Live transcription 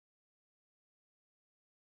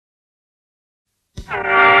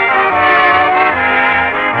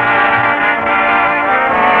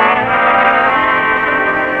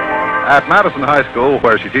At Madison High School,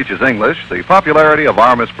 where she teaches English, the popularity of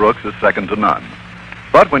our Miss Brooks is second to none.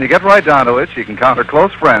 But when you get right down to it, she can count her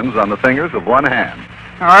close friends on the fingers of one hand.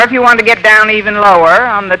 Or if you want to get down even lower,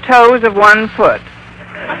 on the toes of one foot.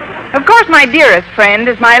 Of course, my dearest friend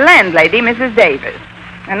is my landlady, Mrs. Davis.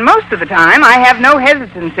 And most of the time, I have no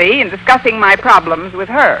hesitancy in discussing my problems with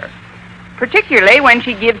her. Particularly when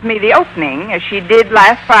she gives me the opening, as she did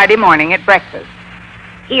last Friday morning at breakfast.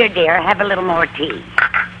 Here, dear, have a little more tea.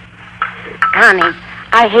 Connie,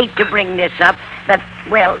 I hate to bring this up, but,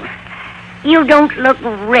 well, you don't look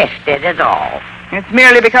rested at all. It's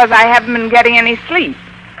merely because I haven't been getting any sleep.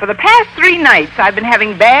 For the past 3 nights, I've been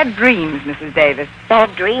having bad dreams, Mrs. Davis.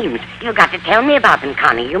 Bad dreams? You've got to tell me about them,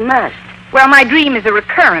 Connie. You must. Well, my dream is a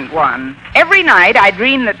recurrent one. Every night, I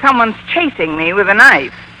dream that someone's chasing me with a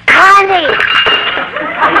knife. Connie!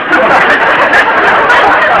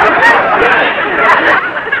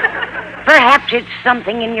 Perhaps it's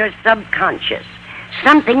something in your subconscious,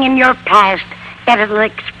 something in your past that'll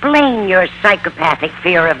explain your psychopathic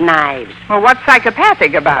fear of knives. Well, what's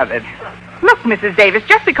psychopathic about it? Look, Mrs. Davis,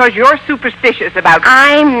 just because you're superstitious about...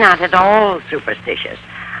 I'm not at all superstitious.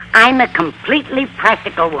 I'm a completely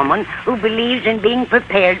practical woman who believes in being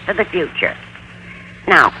prepared for the future.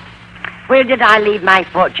 Now, where did I leave my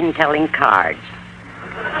fortune-telling cards?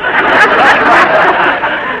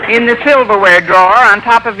 In the silverware drawer on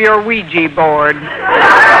top of your Ouija board. Oh,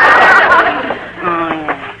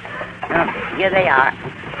 yeah. Oh, here they are.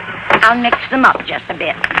 I'll mix them up just a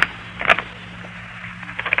bit.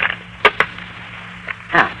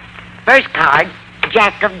 First card,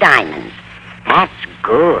 Jack of Diamonds. That's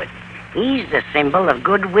good. He's the symbol of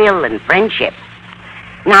goodwill and friendship.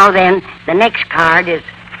 Now then, the next card is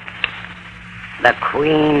the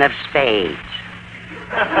Queen of Spades.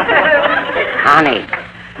 Connie,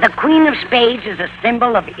 the Queen of Spades is a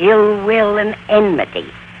symbol of ill will and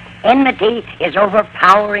enmity. Enmity is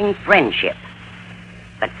overpowering friendship.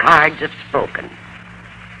 The cards have spoken.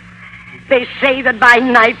 They say that by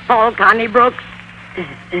nightfall, Connie Brooks,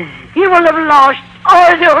 you will have lost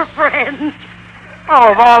all your friends.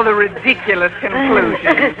 Oh, of all the ridiculous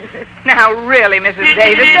conclusions. Now, really, Mrs.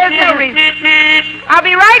 Davis, there's no reason. I'll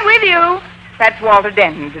be right with you. That's Walter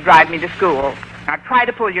Denton to drive me to school. Now, try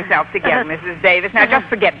to pull yourself together, Mrs. Davis. Now, just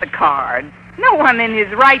forget the cards. No one in his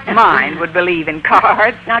right mind would believe in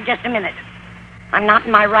cards. Now, just a minute. I'm not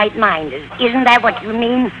in my right mind. Isn't that what you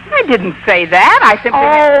mean? I didn't say that. I simply...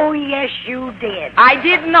 Oh, yes, you did. I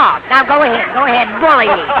did not. Now, go ahead,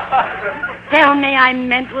 bully me. Tell me I'm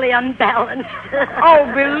mentally unbalanced. Oh,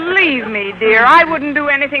 believe me, dear, I wouldn't do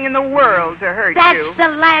anything in the world to hurt you. That's the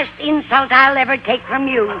last insult I'll ever take from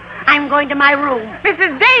you. I'm going to my room.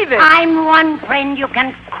 Mrs. Davis! I'm one friend you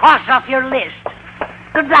can cross off your list.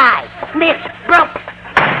 Goodbye, Miss Brooks.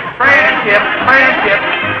 Friendship,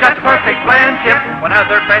 just a perfect friendship. When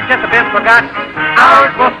other friendships have been forgot,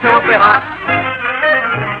 ours will still be hot.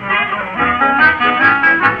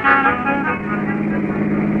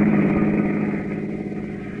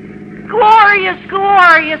 Glorious,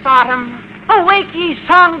 glorious autumn. Awake ye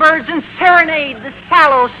songbirds and serenade the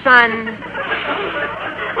sallow sun.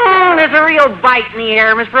 There's a real bite in the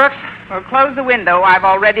air, Miss Brooks. Well, close the window. I've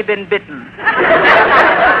already been bitten.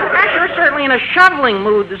 You're certainly in a shoveling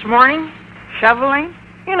mood this morning. Shoveling?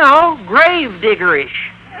 You know, grave diggerish.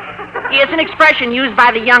 It's an expression used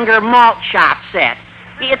by the younger malt shop set.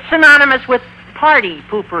 It's synonymous with party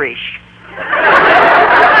pooperish.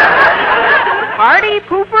 Party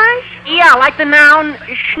pooperish? Yeah, like the noun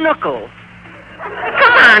schnuckle.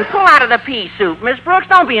 Come on, pull out of the pea soup, Miss Brooks.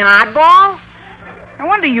 Don't be an oddball. No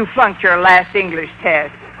wonder you flunked your last English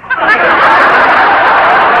test.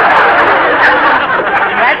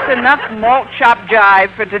 That's enough malt shop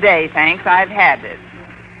jive for today, thanks. I've had it.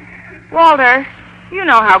 Walter, you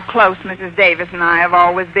know how close Mrs. Davis and I have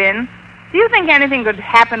always been. Do you think anything could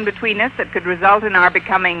happen between us that could result in our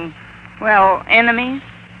becoming, well, enemies?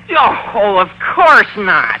 Oh, of course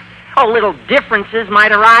not. Oh, little differences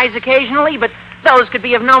might arise occasionally, but those could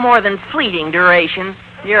be of no more than fleeting duration.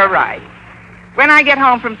 You're right. When I get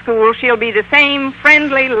home from school, she'll be the same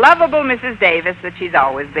friendly, lovable Mrs. Davis that she's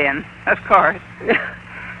always been, of course.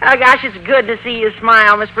 Oh, gosh, it's good to see you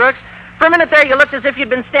smile, Miss Brooks. For a minute there, you looked as if you'd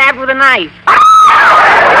been stabbed with a knife.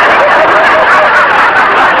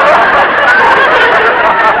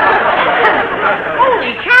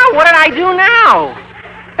 Holy cow, what did I do now?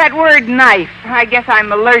 That word knife, I guess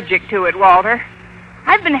I'm allergic to it, Walter.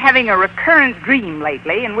 I've been having a recurrent dream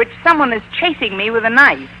lately in which someone is chasing me with a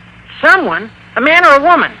knife. Someone? A man or a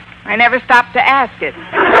woman? I never stopped to ask it.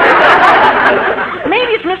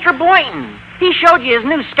 Maybe it's Mr. Boynton. He showed you his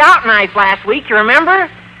new scout knife last week, you remember?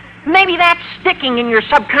 Maybe that's sticking in your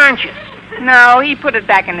subconscious. No, he put it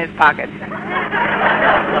back in his pocket.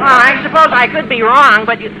 I suppose I could be wrong,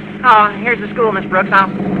 but you... Oh, here's the school, Miss Brooks. I'll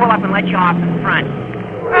pull up and let you off in front.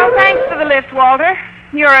 Well, thanks for the lift, Walter.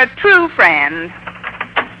 You're a true friend.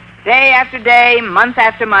 Day after day, month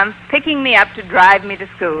after month, picking me up to drive me to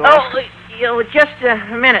school. Just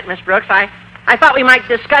a minute, Miss Brooks. I thought we might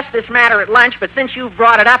discuss this matter at lunch, but since you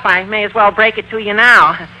brought it up, I may as well break it to you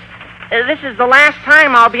now. This is the last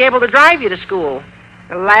time I'll be able to drive you to school.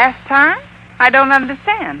 The last time? I don't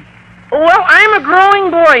understand. Well, I'm a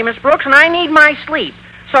growing boy, Miss Brooks, and I need my sleep.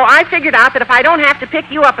 So I figured out that if I don't have to pick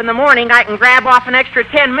you up in the morning, I can grab off an extra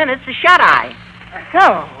 10 minutes to shut-eye.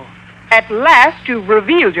 So, at last you've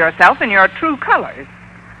revealed yourself in your true colors.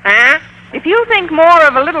 Huh? If you think more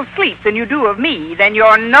of a little sleep than you do of me, then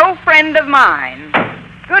you're no friend of mine.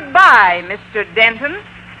 Goodbye, Mr. Denton.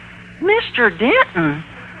 Mr. Denton?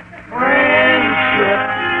 Friendship,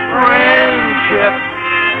 friendship,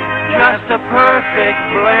 just a perfect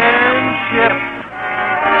friendship.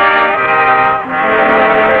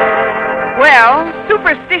 Well,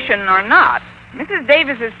 superstition or not, Mrs.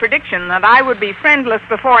 Davis's prediction that I would be friendless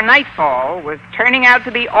before nightfall was turning out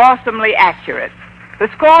to be awesomely accurate. The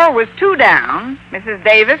score was 2 down, Mrs.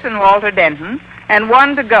 Davis and Walter Denton, and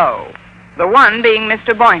 1 to go, the one being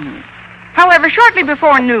Mr. Boynton. However, shortly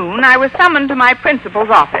before noon, I was summoned to my principal's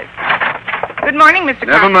office. Good morning, Mr.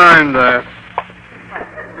 Never mind that.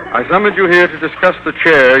 I summoned you here to discuss the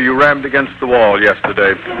chair you rammed against the wall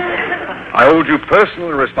yesterday. I hold you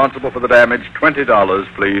personally responsible for the damage. $20,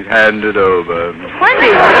 please. Hand it over. $20?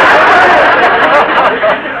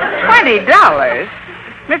 $20?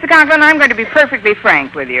 Mr. Conklin, I'm going to be perfectly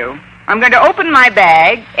frank with you. I'm going to open my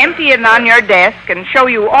bag, empty it on your desk, and show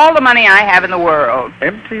you all the money I have in the world.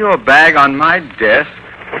 Empty your bag on my desk?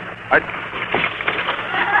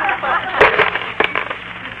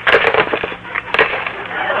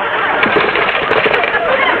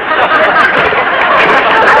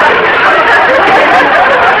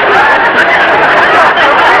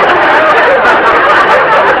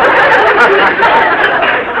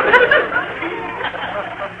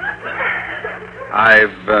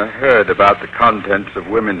 I've heard about the contents of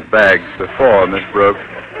women's bags before, Miss Brooks,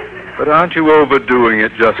 but aren't you overdoing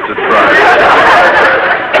it just to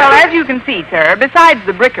try? Well, as you can see, sir, besides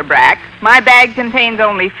the bric-a-brac, my bag contains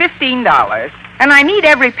only $15, and I need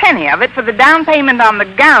every penny of it for the down payment on the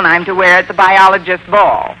gown I'm to wear at the biologist's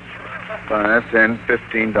ball. 5, 10,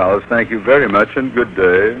 $15. Thank you very much, and good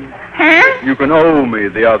day. Huh? You can owe me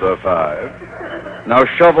the other 5. Now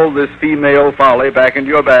shovel this female folly back into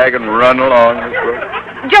your bag and run along, Miss Brooks.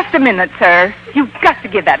 Just a minute, sir. You've got to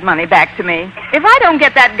give that money back to me. If I don't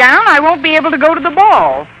get that gown, I won't be able to go to the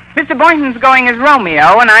ball. Mr. Boynton's going as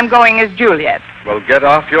Romeo, and I'm going as Juliet. Well, get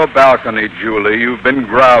off your balcony, Julie. You've been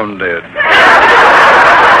grounded.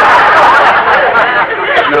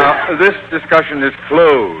 Now, this discussion is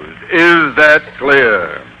closed. Is that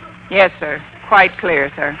clear? Yes, sir. Quite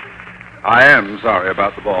clear, sir. I am sorry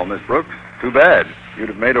about the ball, Miss Brooks. Too bad. You'd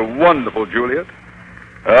have made a wonderful Juliet.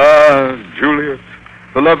 Ah, Juliet,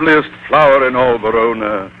 the loveliest flower in all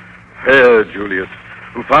Verona. Fair Juliet,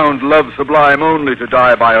 who found love sublime only to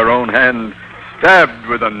die by her own hand, stabbed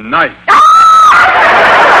with a knife.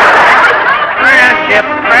 Friendship,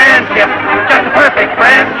 friendship, just a perfect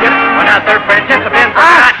friendship. When other friendships have been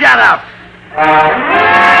forgot. Shut up!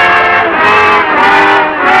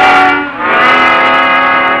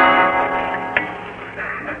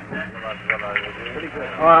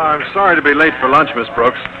 I'm sorry to be late for lunch, Miss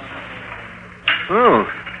Brooks. Oh,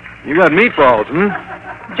 you got meatballs,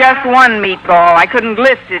 Just one meatball. I couldn't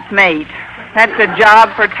list its mate. That's a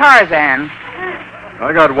job for Tarzan.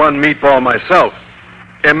 I got one meatball myself.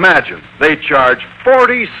 Imagine, they charge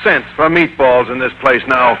 40 cents for meatballs in this place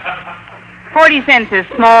now. 40 cents is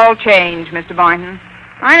small change, Mr. Boynton.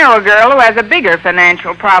 I know a girl who has a bigger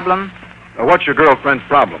financial problem. What's your girlfriend's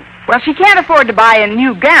problem? Well, she can't afford to buy a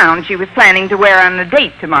new gown she was planning to wear on a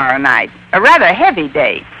date tomorrow night. A rather heavy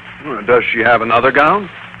date. Does she have another gown?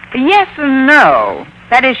 Yes and no.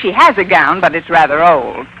 That is, she has a gown, but it's rather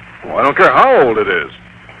old. Oh, I don't care how old it is.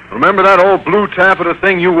 Remember that old blue taffeta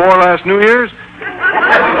thing you wore last New Year's?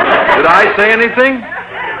 Did I say anything?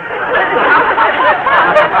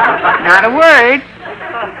 Not a word.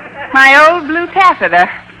 My old blue taffeta.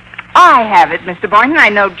 I have it, Mr. Boynton. I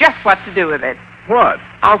know just what to do with it. What?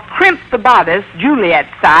 I'll crimp the bodice, Juliet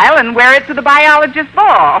style, and wear it to the biologist's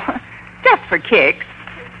ball. Just for kicks.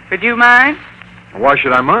 Would you mind? Why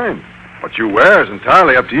should I mind? What you wear is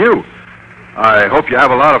entirely up to you. I hope you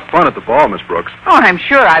have a lot of fun at the ball, Miss Brooks. Oh, I'm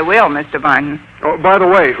sure I will, Mr. Barton. Oh, by the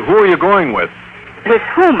way, who are you going with? With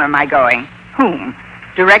whom am I going? Whom?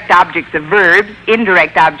 Direct objects of verbs,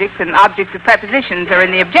 indirect objects, and objects of prepositions are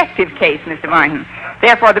in the objective case, Mr. Martin.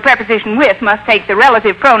 Therefore, the preposition with must take the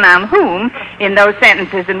relative pronoun whom in those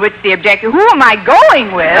sentences in which the objective... Who am I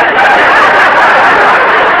going with?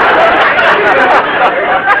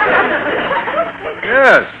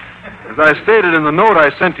 Yes. As I stated in the note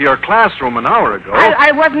I sent to your classroom an hour ago.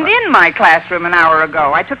 I wasn't in my classroom an hour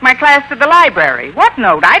ago. I took my class to the library. What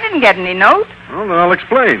note? I didn't get any note. Well, then I'll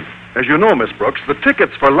explain. As you know, Miss Brooks, the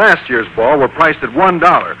tickets for last year's ball were priced at $1.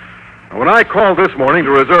 Now, when I called this morning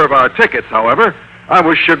to reserve our tickets, however, I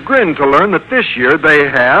was chagrined to learn that this year they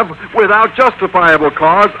have, without justifiable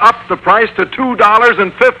cause, upped the price to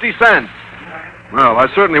 $2.50. Well, I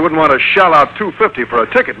certainly wouldn't want to shell out $2.50 for a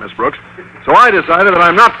ticket, Miss Brooks, so I decided that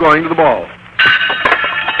I'm not going to the ball.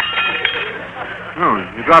 Oh,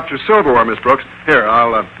 you dropped your silverware, Miss Brooks. Here,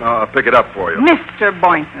 I'll pick it up for you. Mr.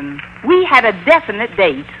 Boynton, we had a definite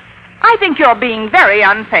date. I think you're being very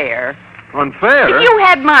unfair. Unfair? If you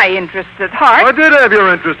had my interests at heart... I did have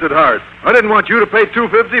your interest at heart. I didn't want you to pay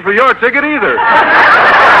 $2.50 for your ticket either.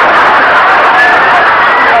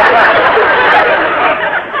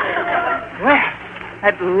 Well,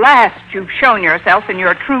 at last you've shown yourself in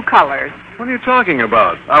your true colors. What are you talking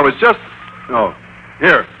about? I was just... Oh,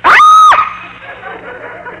 here.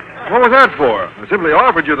 What was that for? I simply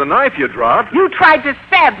offered you the knife you dropped. You tried to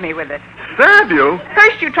stab me with it. Stab you?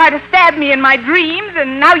 First you try to stab me in my dreams,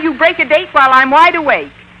 and now you break a date while I'm wide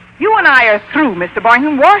awake. You and I are through, Mr.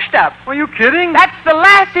 Boynton, washed up. Are you kidding? That's the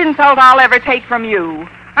last insult I'll ever take from you.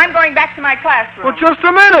 I'm going back to my classroom. Well, just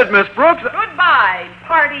a minute, Miss Brooks. Goodbye,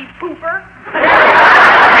 party pooper.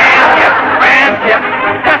 Friendship, friendship,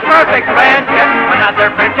 just perfect friendship. When other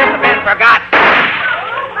friendships have been forgot,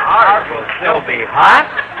 ours will still be hot.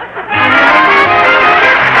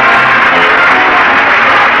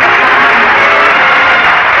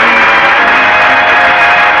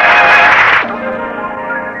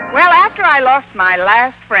 Well, after I lost my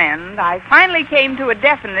last friend, I finally came to a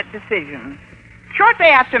definite decision. Shortly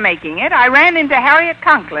after making it, I ran into Harriet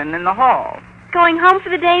Conklin in the hall. Going home for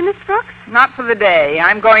the day, Miss Brooks? Not for the day.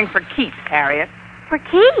 I'm going for keeps, Harriet. For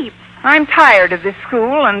keeps? I'm tired of this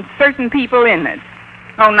school and certain people in it.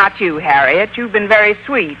 Oh, not you, Harriet. You've been very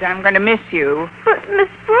sweet. I'm going to miss you. But, Miss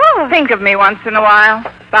Brooks... Think of me once in a while.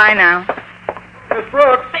 Bye now. Miss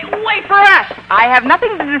Brooks. Hey, wait for us. I have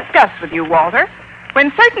nothing to discuss with you, Walter.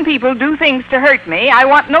 When certain people do things to hurt me, I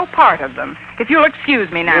want no part of them. If you'll excuse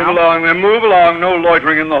me now. Move along, then. Move along. No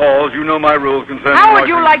loitering in the halls. You know my rules concerning How would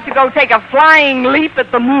loitering. you like to go take a flying leap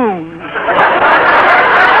at the moon?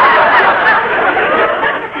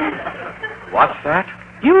 What's that?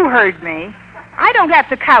 You heard me. I don't have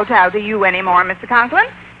to kowtow to you anymore, Mr. Conklin.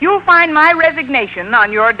 You'll find my resignation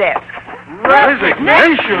on your desk.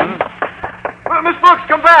 Resignation? Well, Miss Brooks,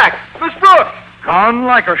 come back. Miss Brooks. Gone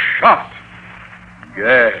like a shot.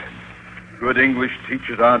 Gad. Good English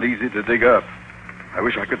teachers aren't easy to dig up. I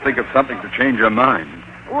wish I could think of something to change her mind.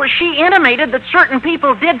 Well, she intimated that certain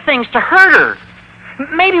people did things to hurt her.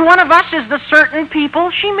 Maybe one of us is the certain people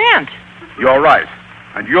she meant. You're right.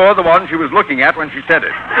 And you're the one she was looking at when she said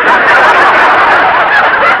it.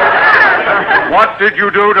 What did you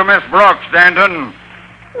do to Miss Brooks, Danton?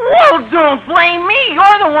 Well, don't blame me.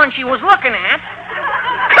 You're the one she was looking at.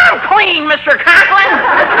 Come clean, Mr. Conklin.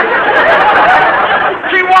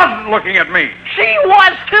 She wasn't looking at me. She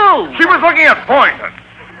was, too. She was looking at Boynton.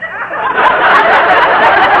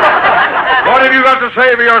 What have you got to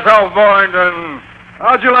say for yourself, Boynton?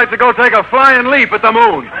 How'd you like to go take a flying leap at the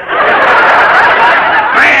moon?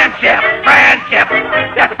 Friendship, friendship,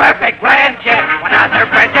 just perfect friendship. When other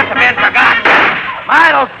friendships have been forgotten,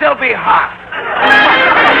 mine'll still be hot.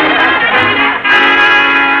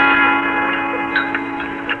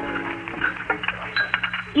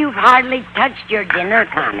 You've hardly touched your dinner,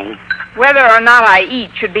 Connie. Whether or not I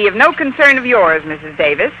eat should be of no concern of yours, Mrs.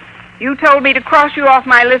 Davis. You told me to cross you off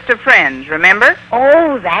my list of friends, remember?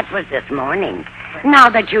 Oh, that was this morning. Now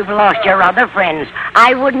that you've lost your other friends,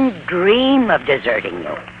 I wouldn't dream of deserting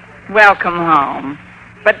you. Welcome home.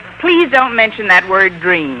 But please don't mention that word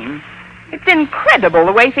dream. It's incredible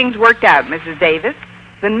the way things worked out, Mrs. Davis.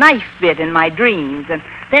 The knife bit in my dreams, and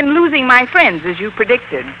then losing my friends as you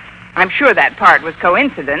predicted. I'm sure that part was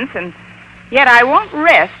coincidence, and yet I won't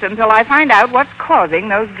rest until I find out what's causing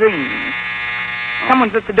those dreams.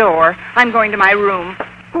 Someone's at the door. I'm going to my room.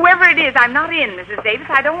 Whoever it is, I'm not in, Mrs. Davis.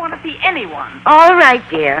 I don't want to see anyone. All right,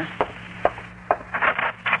 dear.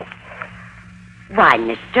 Why,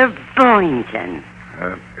 Mr. Boynton.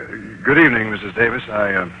 Good evening, Mrs. Davis.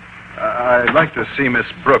 I'd like to see Miss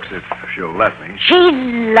Brooks if she'll let me. She'd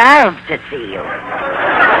love to see you.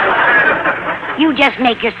 You just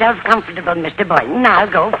make yourself comfortable, Mr. Boynton. I'll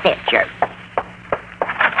go fetch her.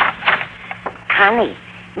 Connie,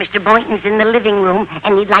 Mr. Boynton's in the living room,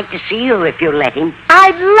 and he'd like to see you if you'll let him.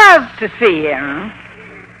 I'd love to see him.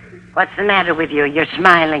 What's the matter with you? You're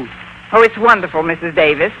smiling. Oh, it's wonderful, Mrs.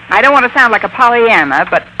 Davis. I don't want to sound like a Pollyanna,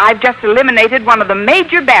 but I've just eliminated one of the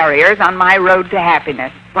major barriers on my road to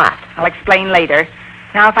happiness. What? I'll explain later.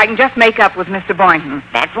 Now, if I can just make up with Mr. Boynton.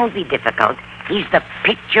 That won't be difficult. He's the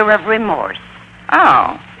picture of remorse.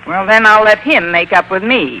 Oh, well, then I'll let him make up with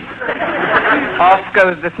me. Off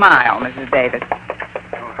goes the smile, Mrs. Davis.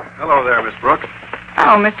 Hello there, Miss Brooks.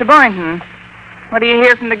 Oh, Mr. Boynton. What do you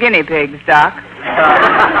hear from the guinea pigs, Doc?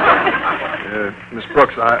 Miss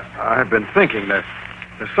Brooks, I've been thinking that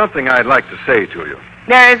there's something I'd like to say to you.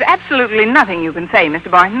 There is absolutely nothing you can say, Mr.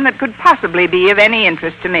 Boynton, that could possibly be of any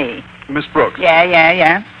interest to me. Miss Brooks.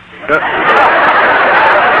 Yeah.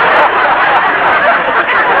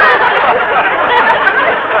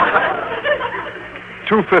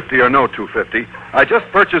 $250 or no $250, I just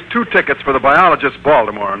purchased 2 tickets for the biologist's ball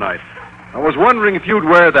tomorrow night. I was wondering if you'd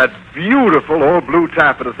wear that beautiful old blue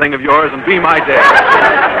taffeta thing of yours and be my dad.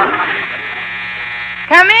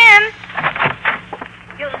 Come in.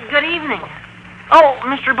 Good evening. Oh,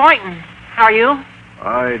 Mr. Boynton, how are you?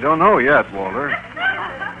 I don't know yet, Walter.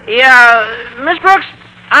 Yeah, Miss Brooks,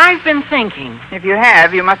 I've been thinking. If you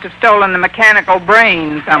have, you must have stolen the mechanical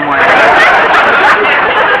brain somewhere.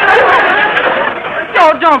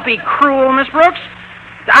 Oh, don't be cruel, Miss Brooks.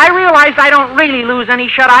 I realized I don't really lose any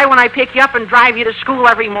shut-eye when I pick you up and drive you to school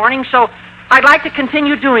every morning, so I'd like to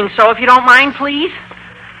continue doing so, if you don't mind, please.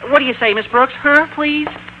 What do you say, Miss Brooks? Huh, please?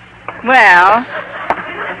 Well,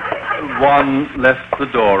 One left the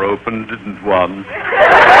door open, didn't one?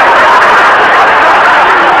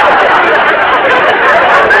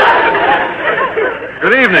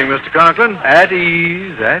 Good evening, Mr. Conklin. At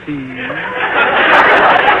ease, at ease.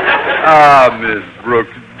 Ah, Miss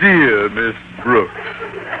Brooks, dear Miss Brooks.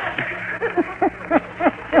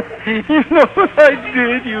 You know what I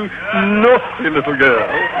did, you naughty little girl?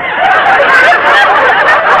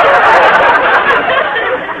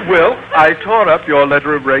 Well, I tore up your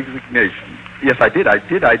letter of resignation. Yes, I did.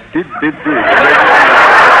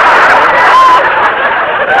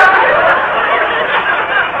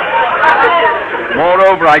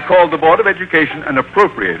 Moreover, I called the Board of Education and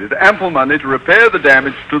appropriated ample money to repair the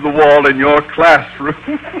damage to the wall in your classroom.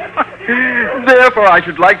 Therefore, I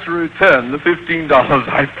should like to return the $15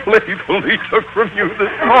 I playfully took from you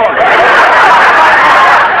this morning.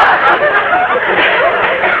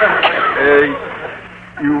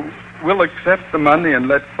 You will accept the money and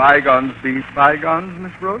let bygones be bygones,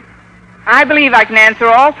 Miss Brooks? I believe I can answer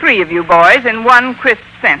all 3 of you boys in one crisp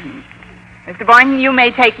sentence. Mr. Boynton, you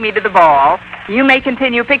may take me to the ball. You may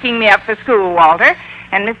continue picking me up for school, Walter.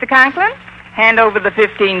 And Mr. Conklin, hand over the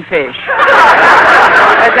 15 fish. $1.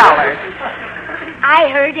 I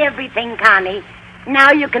heard everything, Connie.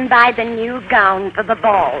 Now you can buy the new gown for the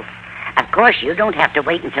ball. Of course, you don't have to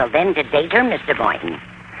wait until then to date her, Mr. Boynton.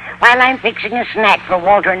 While I'm fixing a snack for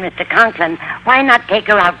Walter and Mr. Conklin, why not take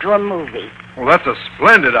her out to a movie? Well, that's a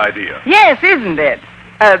splendid idea. Yes, isn't it?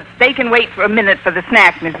 They can wait for a minute for the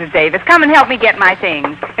snack, Mrs. Davis. Come and help me get my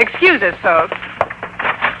things. Excuse us, folks.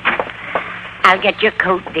 I'll get your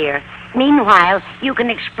coat, dear. Meanwhile, you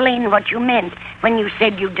can explain what you meant when you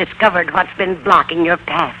said you discovered what's been blocking your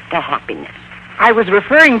path to happiness. I was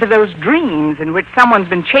referring to those dreams in which someone's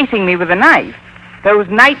been chasing me with a knife. Those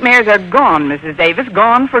nightmares are gone, Mrs. Davis,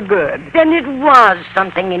 gone for good. Then it was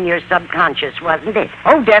something in your subconscious, wasn't it?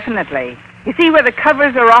 Oh, definitely. You see where the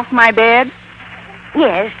covers are off my bed?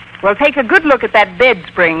 Yes. Well, take a good look at that bed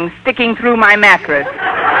spring sticking through my mattress.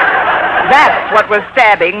 That's what was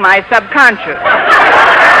stabbing my subconscious.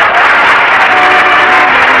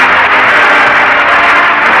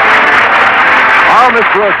 Our Miss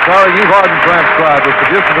Brooks, starring Eve Arden, transcribed, was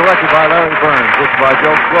produced and directed by Larry Burns, written by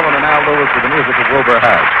Joe Quillen and Al Lewis with the music of Wilbur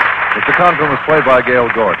Hatch. Mr. Conklin was played by Gail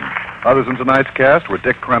Gordon. Others in tonight's cast were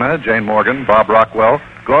Dick Crenna, Jane Morgan, Bob Rockwell,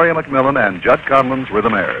 Gloria McMillan, and Judd Conlon's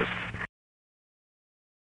Rhythm Airs.